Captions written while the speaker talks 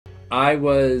I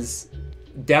was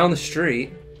down the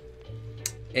street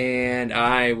and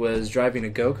I was driving a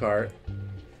go-kart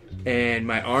and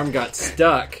my arm got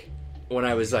stuck when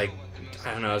I was like,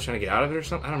 I don't know, I was trying to get out of it or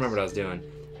something. I don't remember what I was doing.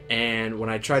 And when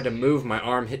I tried to move, my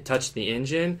arm touched the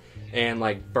engine and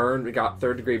like got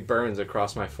third-degree burns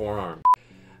across my forearm.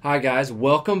 Hi guys,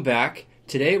 welcome back.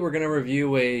 Today we're going to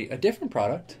review a different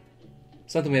product.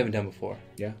 Something we haven't done before.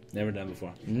 Yeah, never done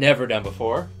before. Never done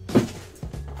before.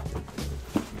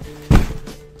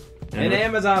 An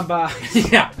Amazon box.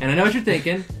 Yeah, and I know what you're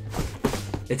thinking.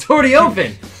 It's already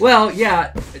open. Well,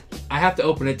 yeah, I have to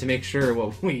open it to make sure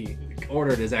what we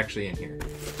ordered is actually in here.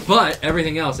 But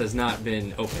everything else has not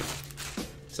been opened.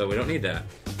 So we don't need that.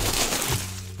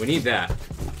 We need that.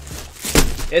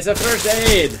 It's a first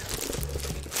aid.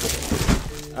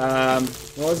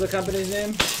 What was the company's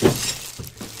name?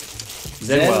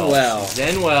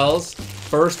 Zenwell's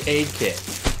first aid kit.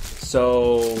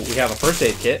 So we have a first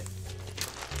aid kit.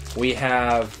 We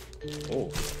have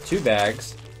 2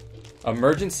 bags.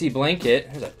 Emergency blanket.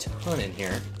 There's a ton in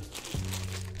here.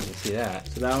 You can see that.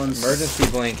 So that one's emergency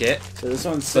blanket. So this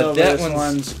one's silver. This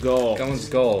one's gold. That one's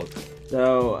gold.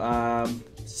 So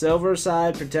silver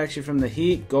side protects you from the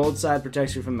heat. Gold side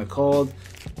protects you from the cold.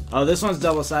 Oh, this one's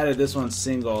double-sided. This one's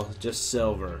single, just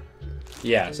silver.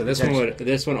 Yeah. So this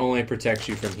one only protects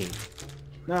you from heat.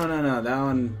 No. That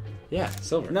one. Yeah,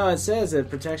 silver. No, it says it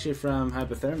protects you from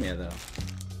hypothermia, though.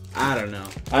 I don't know.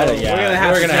 We're gonna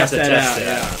have to test it out.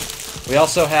 Yeah. We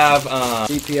also have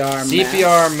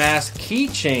CPR mask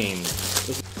keychain.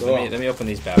 Cool. Let me open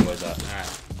these bad boys up. All right.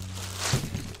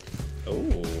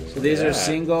 Oh. So these are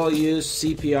single-use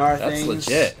CPR things. That's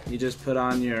legit. You just put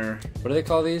on your. What do they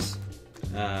call these?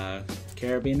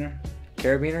 Carabiner.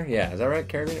 Carabiner? Yeah, is that right?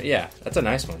 Carabiner? Yeah, that's a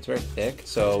nice one. It's very thick.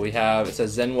 So we have, it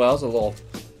says Zenwell's, a little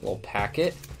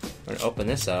packet. We're gonna open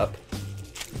this up.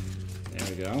 There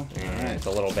we go. All right. It's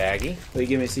a little baggie. Will you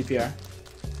give me CPR?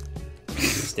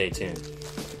 Stay tuned.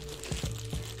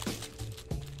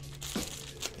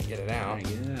 Get it out.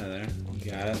 Get it out of there.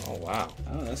 You got it. Oh wow.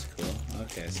 Oh, that's cool.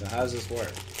 Okay, so how does this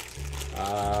work?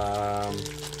 I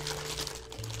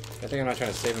think I'm not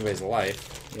trying to save anybody's life.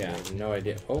 Yeah. I have no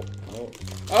idea. Oh.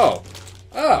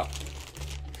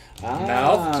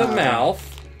 Mouth to mouth.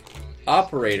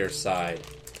 Operator side.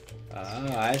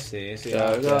 Oh, I see.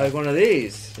 So like one of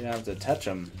these. You don't have to touch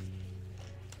them.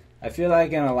 I feel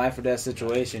like in a life or death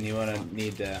situation, you want to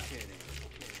need to.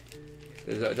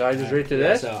 Do I just reach to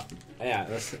this? So, yeah.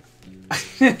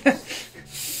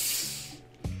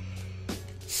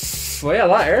 Well, yeah, a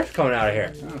lot of air's coming out of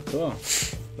here. Oh, cool.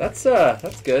 That's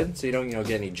good. So you don't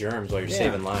get any germs while you're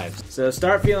saving lives. So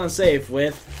start feeling safe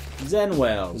with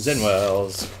Zenwell's.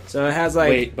 So it has like.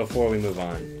 Wait, before we move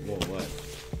on. Well, what?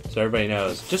 So everybody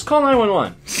knows. Just call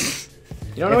 911.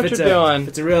 You don't know what you're doing.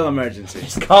 It's a real emergency.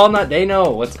 Just call. They know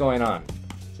what's going on.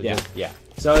 So yeah. Yeah.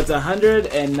 So it's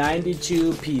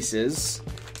 192 pieces.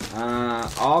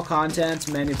 All contents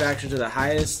manufactured to the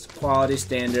highest quality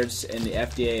standards in the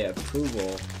FDA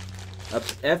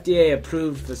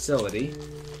approved facility.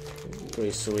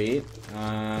 Pretty sweet.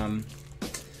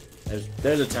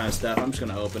 There's a ton of stuff. I'm just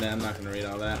gonna open it. I'm not gonna read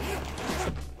all that.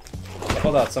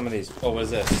 Hold out some of these. What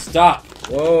was this? Stop!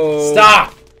 Whoa!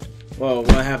 Stop! Whoa!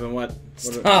 What happened? What?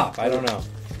 Stop! I don't know.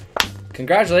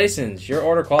 Congratulations! Your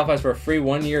order qualifies for a free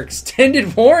 1-year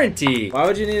extended warranty. Why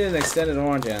would you need an extended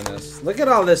warranty on this? Look at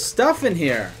all this stuff in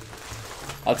here.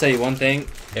 I'll tell you one thing.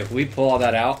 If we pull all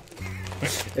that out,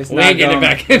 we ain't getting it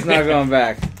back in. It's not going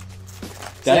back.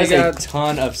 That is a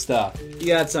ton of stuff. You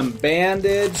got some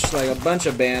bandage, like a bunch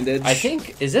of bandage. I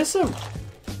think, is this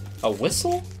a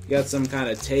whistle? You got some kind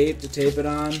of tape to tape it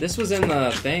on. This was in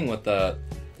the thing with the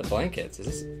blankets. Is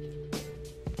this?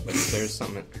 Wait, there's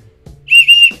something.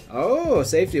 Oh,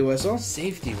 safety whistle.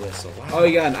 Safety whistle. Wow. Oh,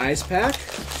 you got an ice pack?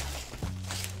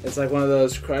 It's like one of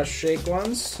those crush shake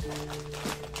ones.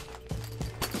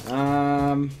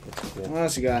 What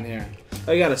else you got in here?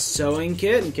 Oh, you got a sewing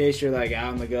kit in case you're like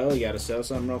out on the go. You got to sew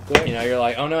something real quick. You know, you're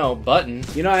like, oh no, button.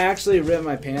 You know, I actually ripped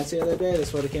my pants the other day.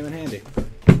 That's what it came in handy.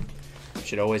 You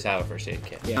should always have a first aid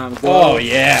kit. Yeah. Oh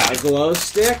yeah. A glow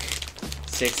stick.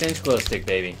 6-inch glow stick,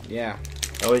 baby. Yeah.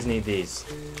 Always need these.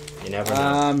 You never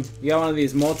know. You got one of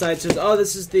these multi-tools. Oh,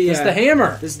 this is the. This is the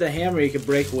hammer. This is the hammer. You can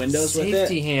break windows with it.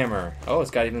 Safety hammer. Oh,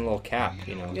 it's got even a little cap.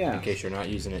 You know, yeah. In case you're not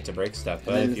using it to break stuff.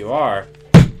 But if you are.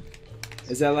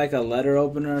 Is that like a letter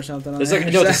opener or something? It's like,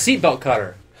 no, it's a seatbelt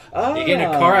cutter. Oh. You get in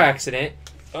a car accident.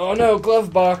 Oh no,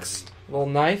 glove box. Little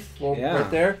knife.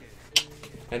 Right there.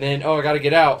 And then, I gotta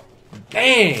get out.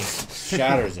 Bang!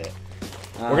 Shatters it.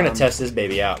 We're going to test this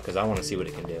baby out because I want to see what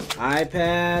it can do.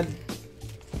 iPad.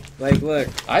 Like, look.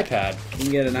 iPad. You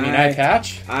can get an eye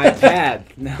patch? iPad.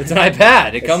 No. It's an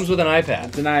iPad. It comes with an iPad.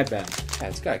 It's an iPad. Yeah,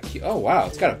 it's got oh wow,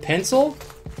 it's got a pencil.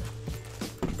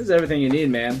 This is everything you need,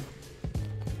 man.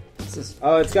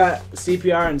 Oh, it's got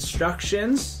CPR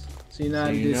instructions, so you know how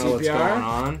to do CPR. What's going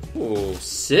on. Ooh,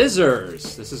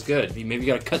 scissors. This is good. Maybe you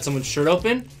gotta cut someone's shirt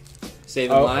open,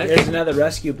 save them life. Here's another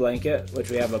rescue blanket,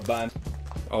 which we have a bunch.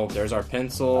 Oh, there's our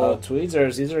pencil. Oh,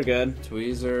 tweezers. These are good.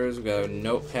 Tweezers. We got a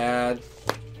notepad.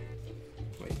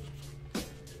 Wait.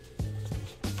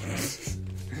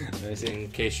 Let me see.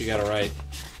 In case you gotta write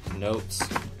notes.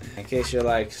 In case you're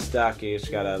like stuck, you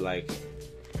just gotta like.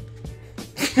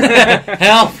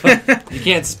 Help! You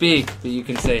can't speak, but you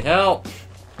can say help.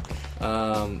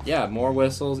 Yeah, more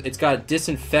whistles. It's got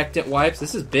disinfectant wipes.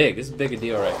 This is big. This is big a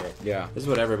deal right here. Yeah. This is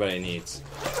what everybody needs.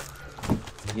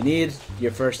 You need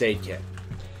your first aid kit.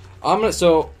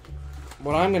 So,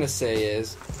 what I'm gonna say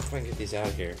is, if I can get these out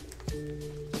here.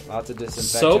 Lots of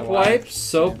disinfectant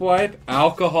Soap wipe,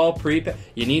 alcohol pre-pad.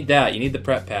 You need that. You need the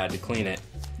prep pad to clean it.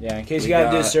 Yeah, in case you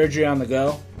gotta do surgery on the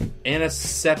go.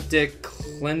 Antiseptic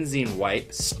cleansing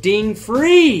wipe,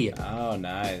 sting-free. Oh,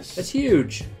 nice. That's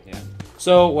huge. Yeah.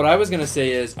 So what I was gonna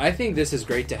say is, I think this is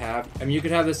great to have. I mean, you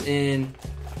could have this in.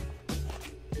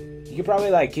 You could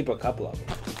probably like keep a couple of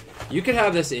them. You could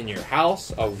have this in your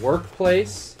house, a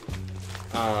workplace.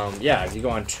 Yeah, if you go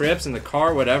on trips in the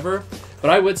car, whatever. But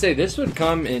I would say this would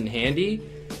come in handy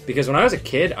because when I was a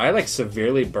kid, I like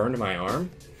severely burned my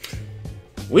arm.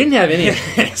 We didn't have any of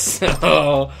this,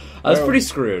 so I was pretty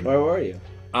screwed. Where were you?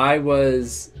 I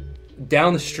was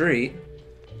down the street,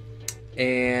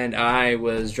 and I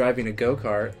was driving a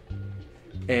go-kart,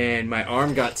 and my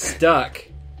arm got stuck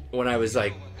when I was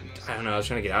like, I don't know, I was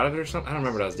trying to get out of it or something. I don't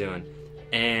remember what I was doing.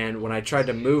 And when I tried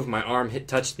to move, my arm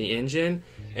touched the engine,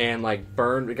 and like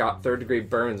burned, got third-degree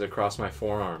burns across my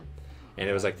forearm. And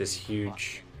it was like this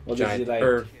huge, giant,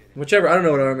 or whichever, I don't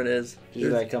know what arm it is. Did you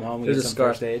like come home and get some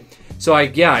first aid? So I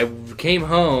came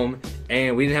home,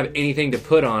 and we didn't have anything to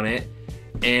put on it.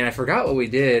 And I forgot what we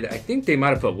did. I think they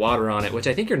might have put water on it, which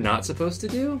I think you're not supposed to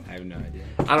do. I have no idea.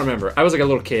 I don't remember. I was like a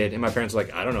little kid, and my parents were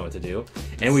like, I don't know what to do.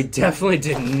 And we definitely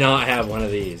did not have one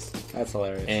of these. That's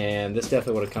hilarious. And this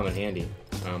definitely would have come in handy.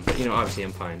 But, you know, obviously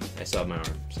I'm fine. I still have my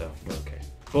arm, so we're okay.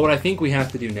 But what I think we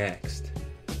have to do next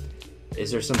is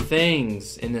there's some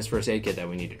things in this first aid kit that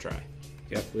we need to try.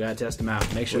 Yep, we gotta test them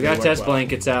out. Make sure we gotta test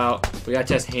blankets out. We gotta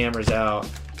test hammers out.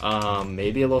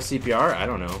 Maybe a little CPR. I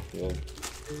don't know.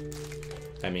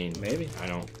 I mean, maybe. I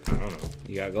don't know.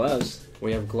 You got gloves.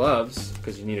 We have gloves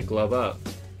because you need a glove up.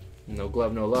 No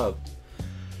glove, no love.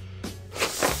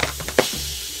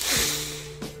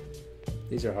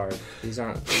 These are hard. These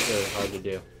are hard to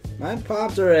do. Mine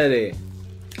popped already.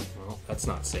 Well, that's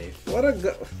not safe. What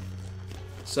a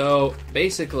So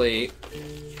basically,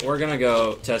 we're gonna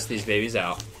go test these babies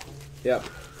out. Yep.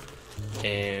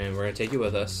 And we're gonna take you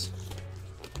with us.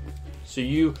 So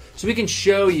we can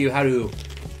show you how to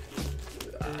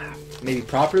maybe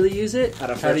properly use it. How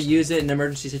to use it in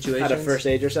emergency situations. How to first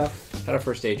aid yourself. How to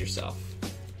first aid yourself.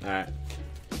 All right.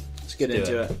 Let's get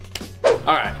into it.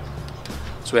 All right.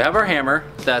 So we have our hammer.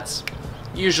 That's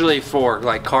usually for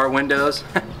like car windows.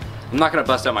 I'm not gonna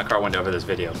bust out my car window for this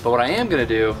video, but what I am gonna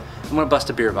do, I'm gonna bust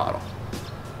a beer bottle.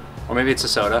 Or maybe it's a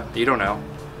soda, you don't know.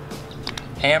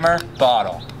 Hammer,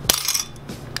 bottle.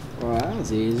 Well, that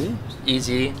was easy.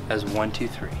 Easy as 1, 2,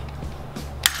 3.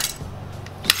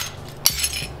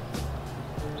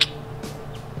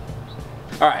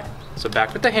 All right, so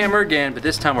back with the hammer again, but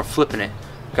this time we're flipping it.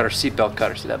 Got our seatbelt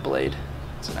cutter, see that blade?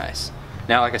 It's nice.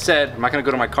 Now, like I said, I'm not gonna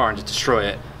go to my car and just destroy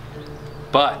it,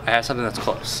 but I have something that's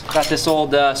close. Got this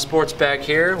old sports bag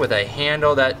here with a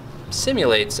handle that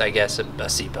simulates, I guess, a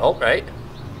seatbelt, right?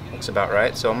 Looks about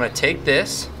right. So I'm gonna take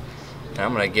this and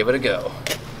I'm gonna give it a go.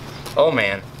 Oh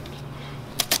man.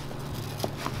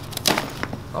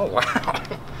 Oh wow.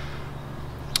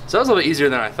 So that was a little bit easier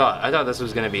than I thought. I thought this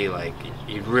was gonna be like,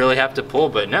 you'd really have to pull,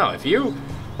 but no, if you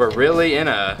were really in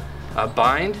a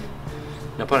bind,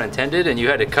 no pun intended, and you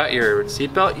had to cut your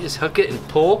seatbelt, you just hook it and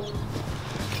pull,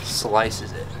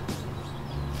 slices it.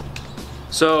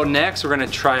 So next we're gonna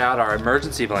try out our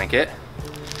emergency blanket.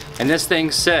 And this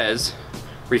thing says,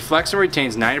 reflects and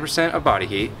retains 90% of body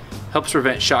heat, helps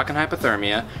prevent shock and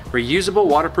hypothermia, reusable,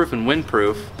 waterproof, and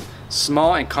windproof,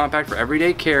 small and compact for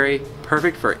everyday carry,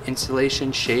 perfect for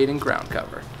insulation, shade, and ground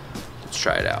cover. Let's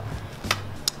try it out.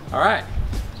 All right,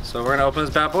 so we're gonna open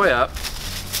this bad boy up.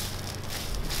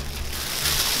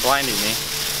 Blinding me.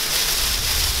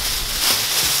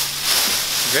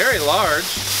 Very large.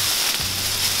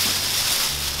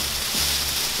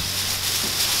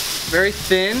 Very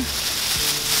thin.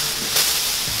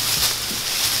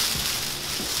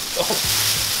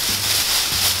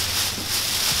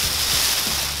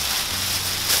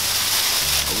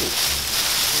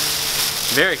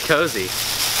 Very cozy.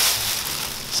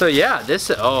 So yeah,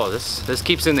 this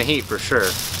keeps in the heat for sure.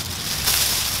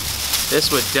 This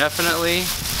would definitely,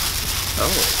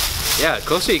 yeah, the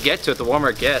closer you get to it, the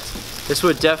warmer it gets. This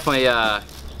would definitely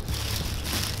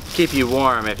keep you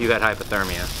warm if you had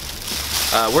hypothermia.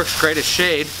 Works great as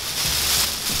shade.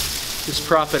 Just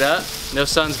prop it up. No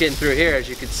sun's getting through here, as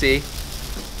you can see.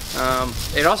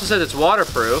 It also says it's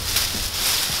waterproof,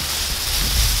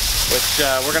 which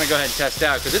we're gonna go ahead and test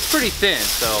out because it's pretty thin,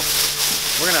 so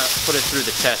we're gonna put it through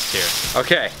the test here.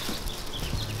 Okay,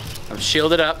 I'm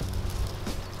shielded up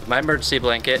with my emergency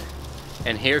blanket,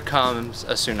 and here comes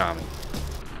a tsunami.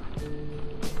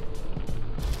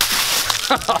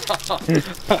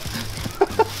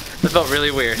 That felt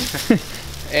really weird.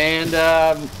 And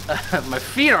my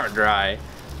feet aren't dry,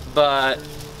 but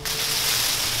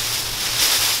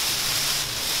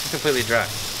completely dry.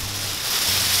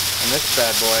 And this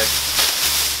bad boy,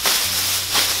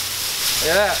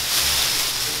 look at that,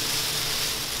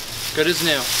 good as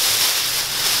new.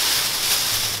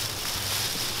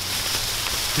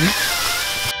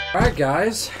 Alright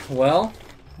guys, well,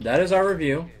 that is our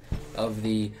review of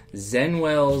the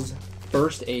Zenwell's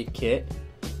first aid kit.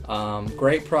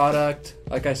 Great product,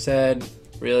 like I said,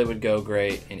 really would go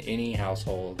great in any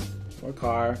household. Or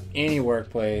car. Any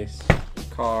workplace,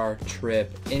 car,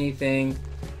 trip, anything.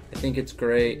 I think it's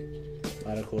great. A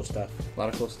lot of cool stuff. A lot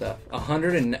of cool stuff. I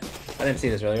didn't see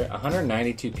this earlier,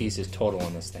 192 pieces total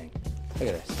in this thing. Look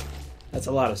at this. That's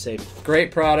a lot of safety.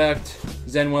 Great product.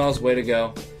 Zenwell's, way to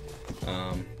go.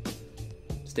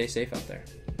 Stay safe out there.